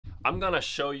I'm gonna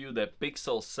show you the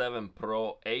Pixel 7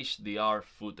 Pro HDR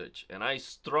footage, and I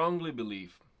strongly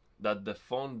believe that the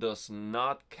phone does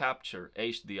not capture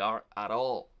HDR at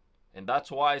all, and that's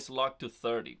why it's locked to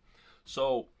 30.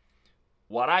 So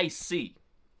what I see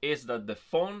is that the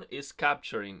phone is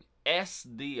capturing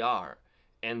SDR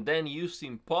and then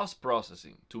using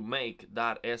post-processing to make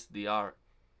that SDR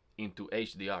into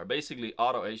HDR, basically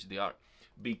auto HDR,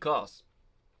 because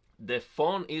the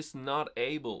phone is not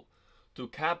able to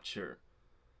capture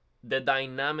the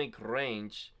dynamic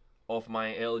range of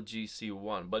my LG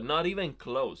C1, but not even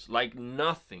close, like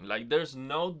nothing. Like there's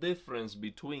no difference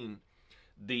between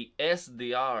the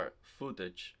SDR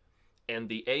footage and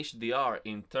the HDR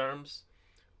in terms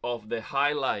of the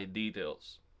highlight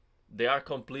details. They are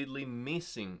completely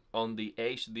missing on the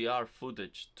HDR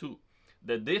footage too.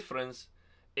 The difference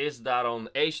is that on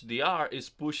HDR is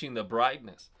pushing the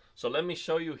brightness. So let me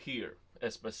show you here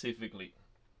specifically.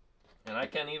 And I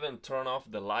can even turn off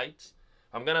the lights.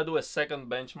 I'm gonna do a second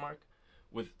benchmark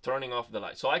with turning off the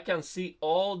light. So I can see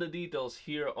all the details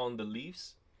here on the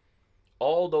leaves.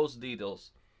 All those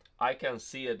details, I can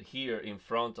see it here in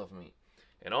front of me.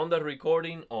 And on the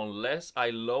recording, unless I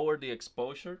lower the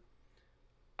exposure,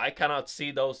 I cannot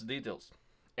see those details.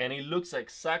 And it looks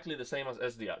exactly the same as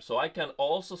SDR. So I can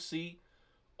also see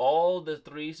all the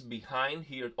trees behind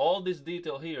here. All this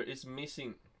detail here is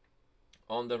missing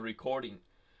on the recording.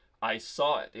 I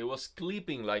saw it. It was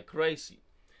clipping like crazy.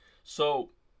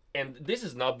 So, and this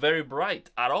is not very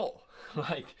bright at all.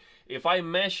 Like if I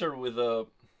measure with a,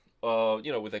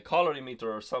 with a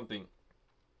colorimeter or something,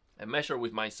 I measure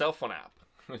with my cell phone app.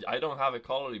 I don't have a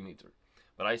colorimeter,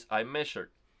 but I measured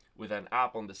with an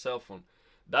app on the cell phone.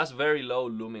 That's very low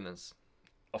luminance.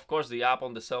 Of course, the app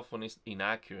on the cell phone is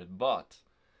inaccurate, but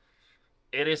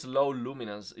it is low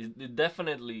luminance. It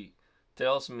definitely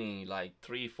tells me like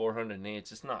 300-400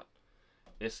 nits.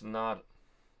 It's not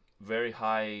very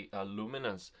high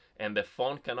luminance, and the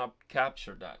phone cannot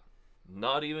capture that,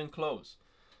 not even close.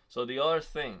 So the other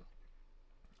thing,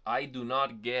 I do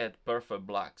not get perfect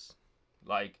blacks.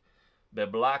 Like the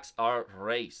blacks are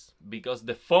raised because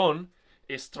the phone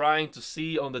is trying to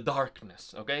see on the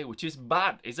darkness, okay, which is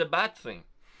bad. It's a bad thing.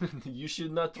 You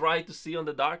should not try to see on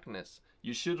the darkness.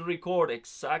 You should record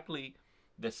exactly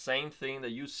the same thing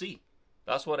that you see.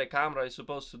 That's what a camera is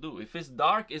supposed to do. If it's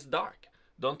dark, it's dark.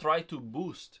 Don't try to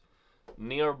boost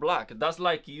near black. That's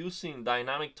like using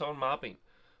dynamic tone mapping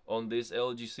on this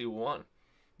LG C1.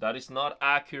 That is not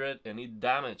accurate and it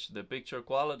damaged the picture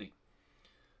quality.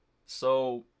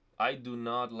 So I do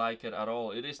not like it at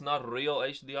all. It is not real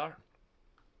HDR.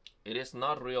 It is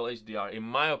not real HDR, in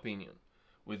my opinion.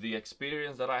 With the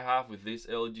experience that I have with this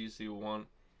LG C1,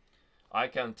 I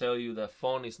can tell you that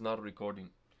phone is not recording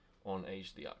on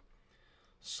HDR.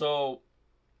 So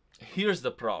here's the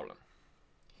problem.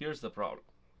 Here's the problem.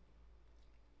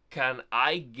 Can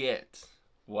I get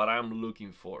what I'm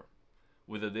looking for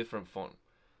with a different phone?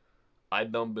 I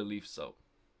don't believe so.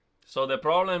 So the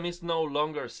problem is no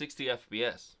longer 60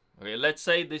 FPS. Okay, let's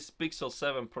say this Pixel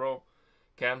 7 Pro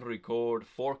can record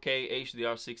 4K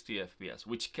HDR 60 FPS,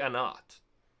 which cannot.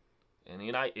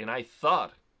 And I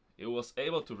thought it was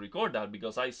able to record that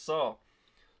because I saw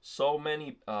so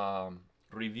many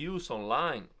reviews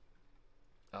online,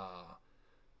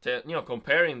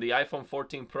 comparing the iPhone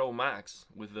 14 Pro Max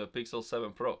with the Pixel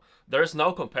 7 Pro. There's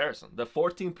no comparison. The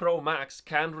 14 Pro Max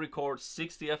can record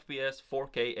 60 FPS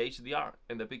 4K HDR,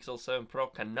 and the Pixel 7 Pro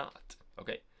cannot.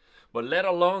 Okay, but let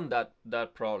alone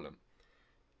that problem.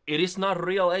 It is not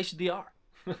real HDR.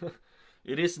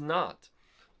 It is not.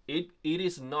 It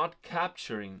is not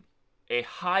capturing a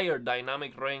higher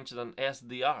dynamic range than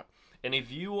SDR. And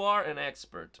if you are an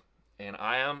expert and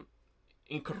I am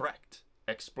incorrect,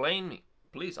 explain me,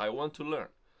 please. I want to learn.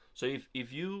 So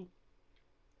if you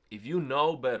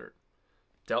know better,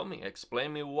 tell me,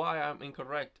 explain me why I'm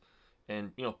incorrect,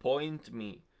 and point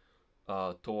me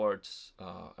towards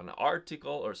an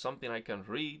article or something I can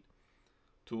read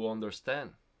to understand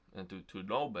and to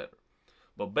know better.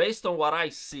 But based on what I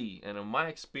see and on my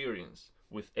experience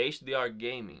with HDR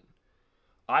gaming,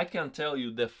 I can tell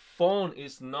you the phone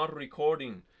is not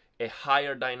recording a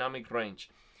higher dynamic range.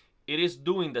 It is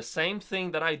doing the same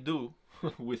thing that I do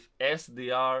with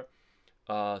SDR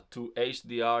to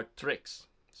HDR tricks.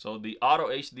 So the auto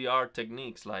HDR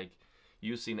techniques, like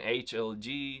using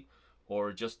HLG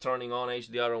or just turning on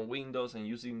HDR on Windows and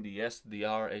using the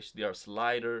SDR HDR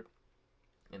slider,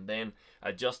 and then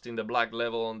adjusting the black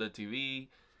level on the TV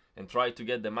and try to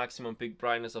get the maximum peak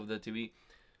brightness of the TV.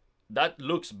 That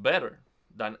looks better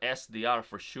than SDR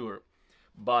for sure,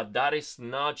 but that is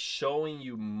not showing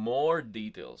you more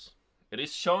details. It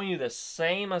is showing you the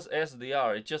same as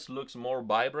SDR. It just looks more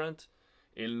vibrant.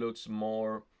 It looks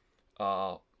more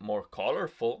more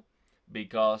colorful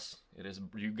because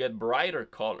you get brighter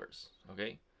colors.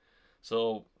 Okay,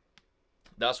 so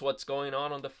that's what's going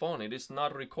on the phone. It is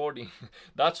not recording.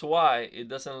 That's why it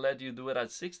doesn't let you do it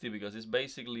at 60, because it's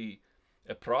basically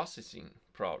a processing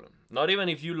problem. Not even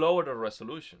if you lower the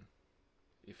resolution.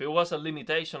 If it was a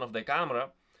limitation of the camera,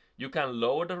 you can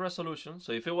lower the resolution.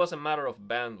 So if it was a matter of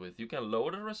bandwidth, you can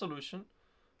lower the resolution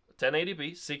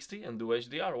 1080p 60 and do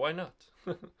HDR. Why not?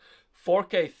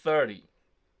 4K 30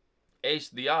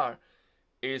 HDR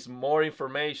is more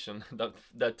information than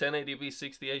 1080p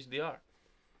 60 HDR.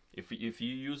 If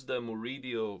you use the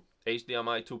Muridio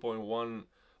HDMI 2.1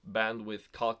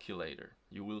 bandwidth calculator,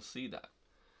 you will see that.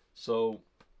 So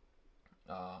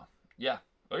yeah,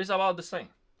 it is about the same.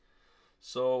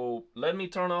 So let me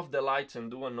turn off the lights and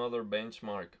do another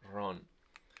benchmark run.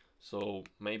 So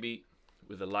maybe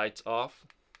with the lights off,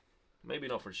 maybe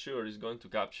not for sure, it's going to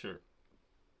capture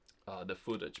the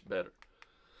footage better.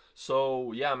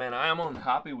 So yeah, man, I am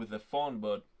unhappy with the phone,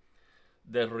 but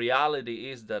the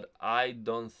reality is that I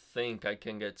don't think I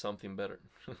can get something better.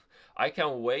 I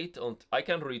can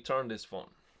return this phone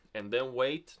and then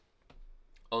wait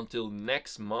until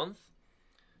next month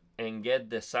and get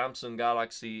the Samsung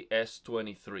Galaxy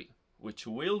S23, which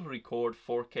will record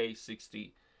 4K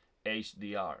 60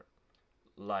 HDR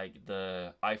like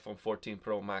the iPhone 14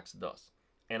 Pro Max does.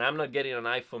 And I'm not getting an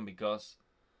iPhone because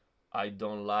I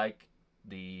don't like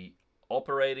the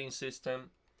operating system.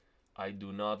 I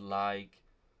do not like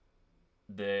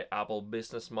the Apple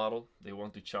business model. They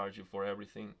want to charge you for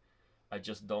everything. I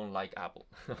just don't like Apple.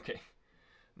 Okay,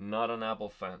 not an Apple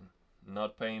fan,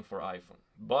 not paying for iPhone,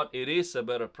 but it is a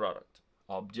better product.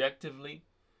 Objectively,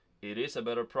 it is a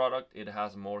better product. It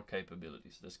has more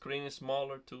capabilities. The screen is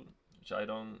smaller too, which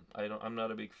I'm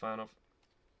not a big fan of.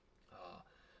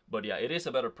 But yeah, it is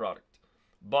a better product.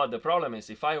 But the problem is,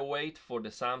 if I wait for the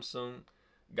Samsung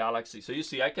Galaxy, so you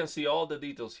see, I can see all the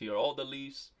details here, all the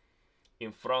leaves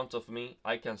in front of me.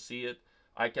 I can see it.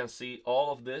 I can see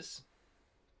all of this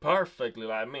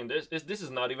perfectly. I mean, this is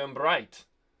not even bright.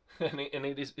 and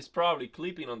it's probably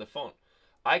clipping on the phone.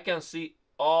 I can see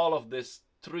all of these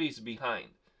trees behind.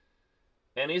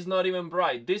 And it's not even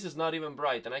bright. This is not even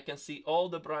bright. And I can see all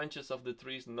the branches of the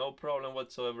trees, no problem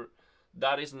whatsoever.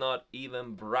 That is not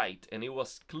even bright. And it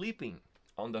was clipping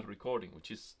on the recording,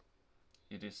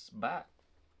 it is bad.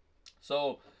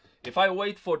 So if I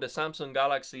wait for the Samsung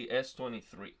Galaxy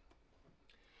S23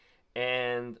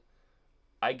 and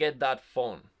I get that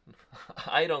phone,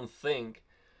 I don't think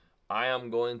I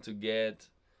am going to get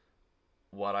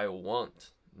what I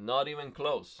want. Not even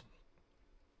close.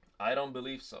 I don't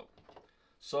believe so.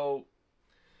 So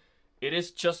it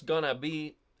is just gonna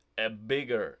be a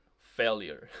bigger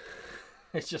failure.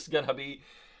 It's just gonna be,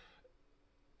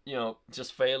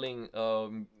 just failing,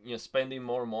 spending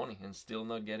more money and still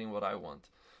not getting what I want.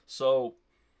 So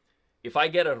if I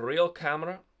get a real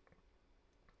camera,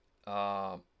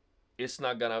 it's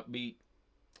not gonna be.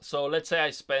 So let's say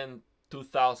I spend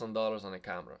 $2,000 on a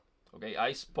camera. Okay,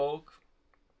 I spoke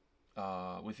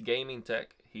with Gaming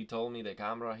Tech. He told me the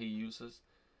camera he uses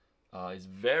is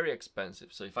very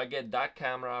expensive. So if I get that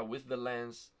camera with the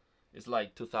lens, it's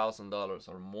like $2,000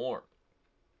 or more.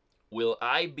 Will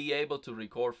I be able to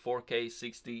record 4K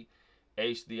 60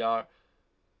 HDR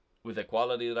with the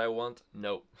quality that I want?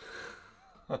 No.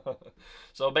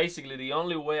 So basically, the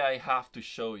only way I have to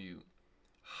show you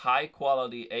high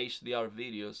quality HDR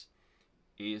videos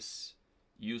is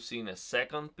using a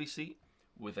second PC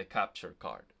with a capture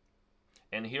card.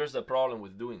 And here's the problem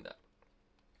with doing that.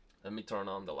 Let me turn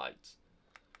on the lights.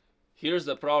 Here's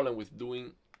the problem with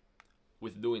doing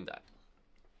that.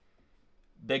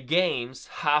 The games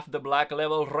have the black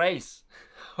level rays.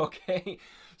 Okay,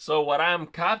 so what I'm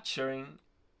capturing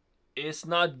is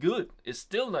not good. It's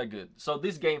still not good. So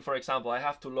this game, for example, I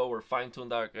have to lower fine-tune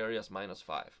dark areas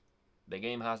 -5. The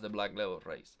game has the black level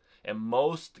rays, and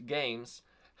most games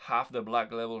have the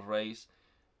black level rays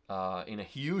in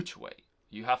a huge way.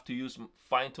 You have to use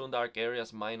fine-tune dark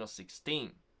areas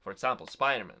 -16. For example,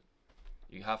 Spider-Man.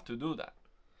 You have to do that.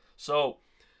 So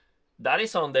that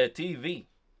is on the TV.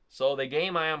 So the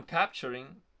game I am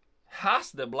capturing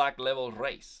has the black level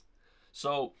rays.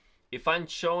 So if I'm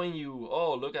showing you,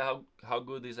 oh, look at how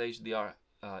good this HDR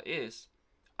is,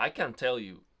 I can tell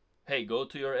you, hey, go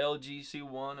to your LG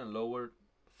C1 and lower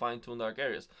fine-tune dark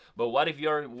areas. But what if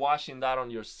you're watching that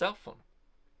on your cell phone?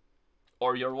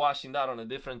 Or you're watching that on a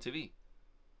different TV?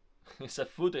 It's a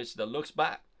footage that looks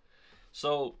bad.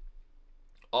 So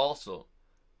also,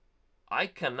 I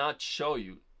cannot show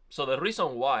you So the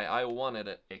reason why I wanted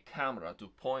a camera to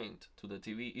point to the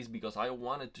TV is because I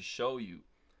wanted to show you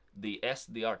the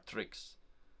SDR tricks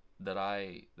that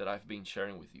I've been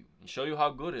sharing with you and show you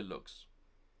how good it looks.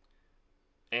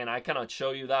 And I cannot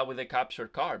show you that with a capture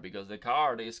card because the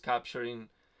card is capturing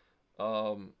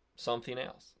something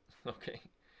else. Okay,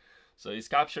 so it's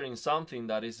capturing something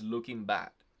that is looking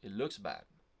bad. It looks bad.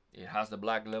 It has the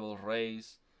black level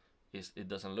rays. It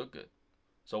doesn't look good.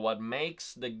 So what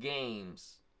makes the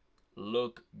games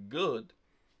look good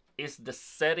is the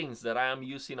settings that I am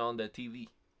using on the TV.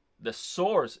 The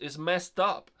source is messed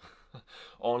up.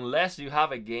 Unless you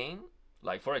have a game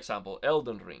like, for example,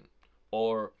 Elden Ring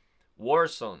or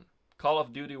Warzone, Call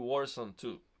of Duty Warzone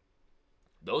 2.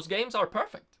 Those games are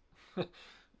perfect.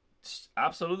 It's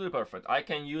absolutely perfect. I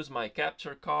can use my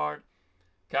capture card,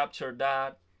 capture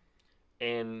that,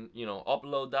 and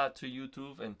upload that to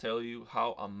YouTube and tell you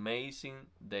how amazing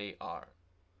they are.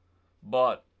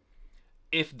 But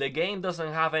if the game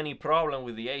doesn't have any problem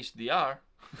with the HDR,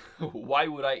 why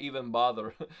would I even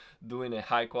bother doing a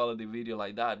high quality video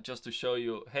like that just to show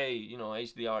you, hey,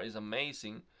 HDR is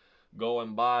amazing. Go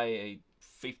and buy a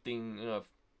 $1,000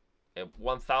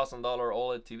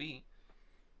 OLED TV.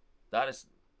 That's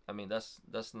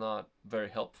not very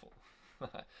helpful.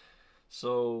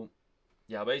 So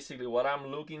yeah, basically what I'm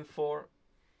looking for,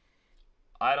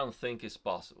 I don't think it's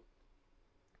possible.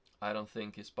 I don't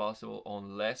think it's possible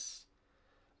unless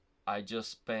I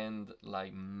just spend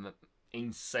like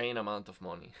insane amount of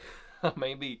money.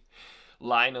 Maybe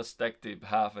Linus Tech Tip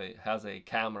has a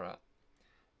camera,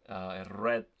 a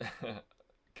red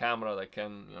camera that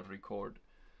can record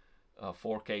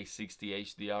 4K 60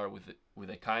 HDR with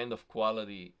a kind of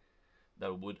quality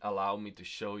that would allow me to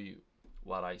show you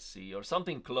what I see, or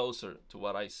something closer to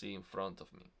what I see in front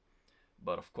of me.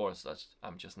 But of course,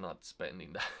 I'm just not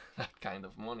spending that kind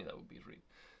of money. That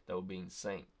would be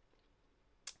insane.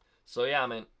 So yeah,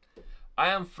 man, I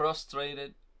am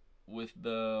frustrated with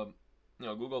the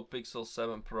Google Pixel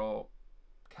 7 Pro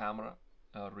camera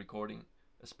recording,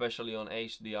 especially on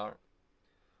HDR.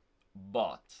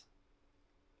 But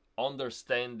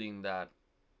understanding that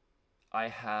I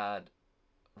had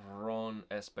wrong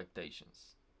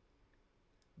expectations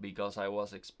because I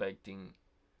was expecting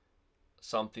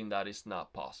something that is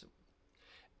not possible,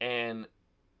 and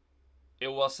it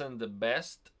wasn't the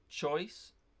best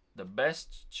choice. The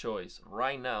best choice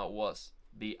right now was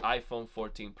the iPhone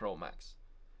 14 Pro Max,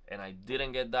 and I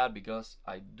didn't get that because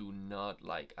I do not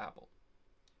like Apple.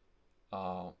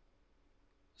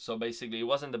 So basically it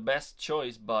wasn't the best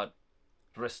choice, but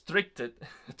restricted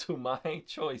to my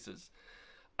choices,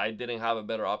 I didn't have a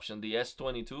better option. The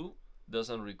S22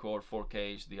 doesn't record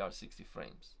 4K HDR 60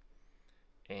 frames,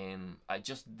 and I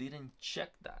just didn't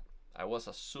check that. I was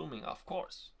assuming, of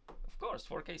course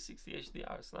 4K 60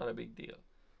 HDR is not a big deal.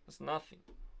 It's nothing.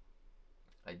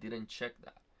 I didn't check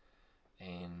that,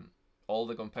 and all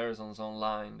the comparisons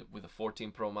online with the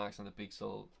 14 Pro Max and the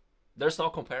Pixel, there's no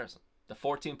comparison. The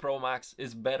 14 Pro Max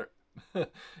is better.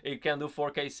 It can do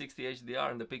 4K 60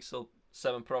 HDR and the Pixel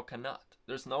 7 Pro cannot.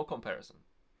 There's no comparison.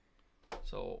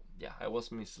 So yeah, I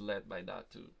was misled by that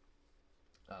too.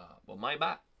 Well, my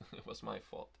bad. It was my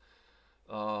fault.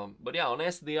 But yeah, on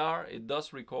SDR it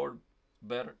does record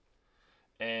better,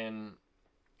 and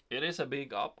it is a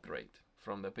big upgrade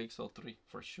from the Pixel 3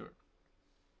 for sure.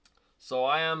 So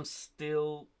I am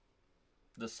still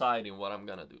deciding what I'm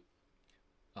gonna do,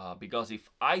 because if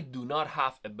I do not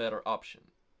have a better option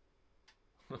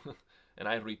and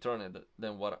I return it,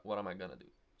 then what am I gonna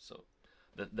do? So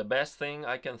the best thing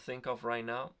I can think of right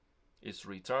now is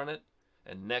return it,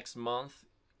 and next month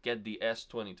get the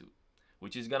S22,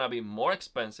 which is gonna be more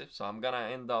expensive. So I'm gonna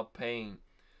end up paying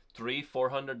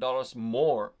 $300-400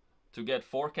 more to get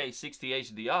 4K 60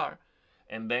 HDR,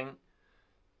 and then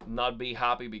not be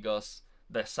happy because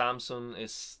the Samsung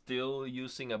is still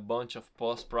using a bunch of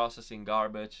post-processing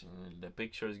garbage, and the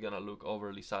picture is gonna look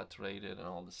overly saturated and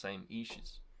all the same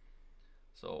issues.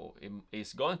 So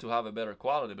it's going to have a better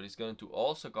quality, but it's going to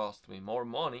also cost me more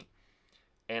money,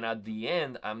 and at the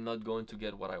end I'm not going to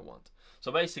get what I want.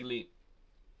 So basically,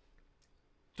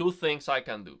 two things I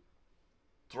can do: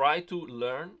 try to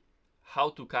learn how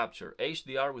to capture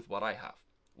HDR with what I have,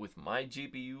 with my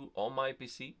GPU on my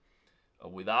PC.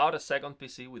 Without a second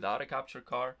PC, without a capture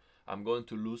card, I'm going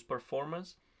to lose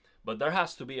performance. But there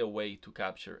has to be a way to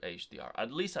capture HDR,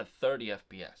 at least at 30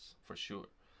 FPS for sure.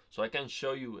 So I can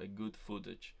show you a good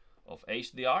footage of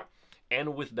HDR,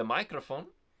 and with the microphone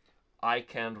I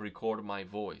can record my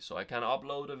voice. So I can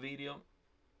upload a video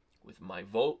with my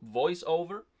voice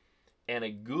over and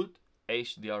a good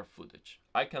HDR footage.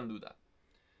 I can do that.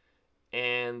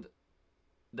 And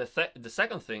the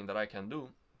second thing that I can do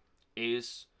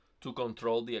is to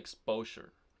control the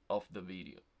exposure of the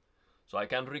video. So I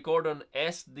can record on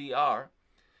SDR,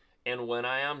 and when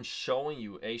I am showing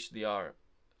you HDR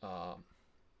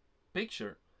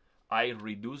picture, I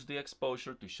reduce the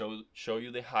exposure to show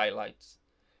you the highlights,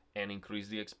 and increase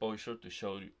the exposure to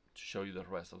show you the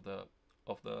rest of the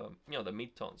the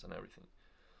midtones and everything.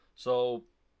 So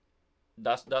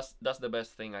that's the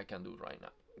best thing I can do right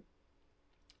now.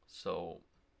 So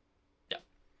yeah,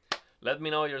 let me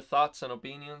know your thoughts and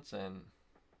opinions, and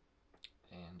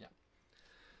yeah.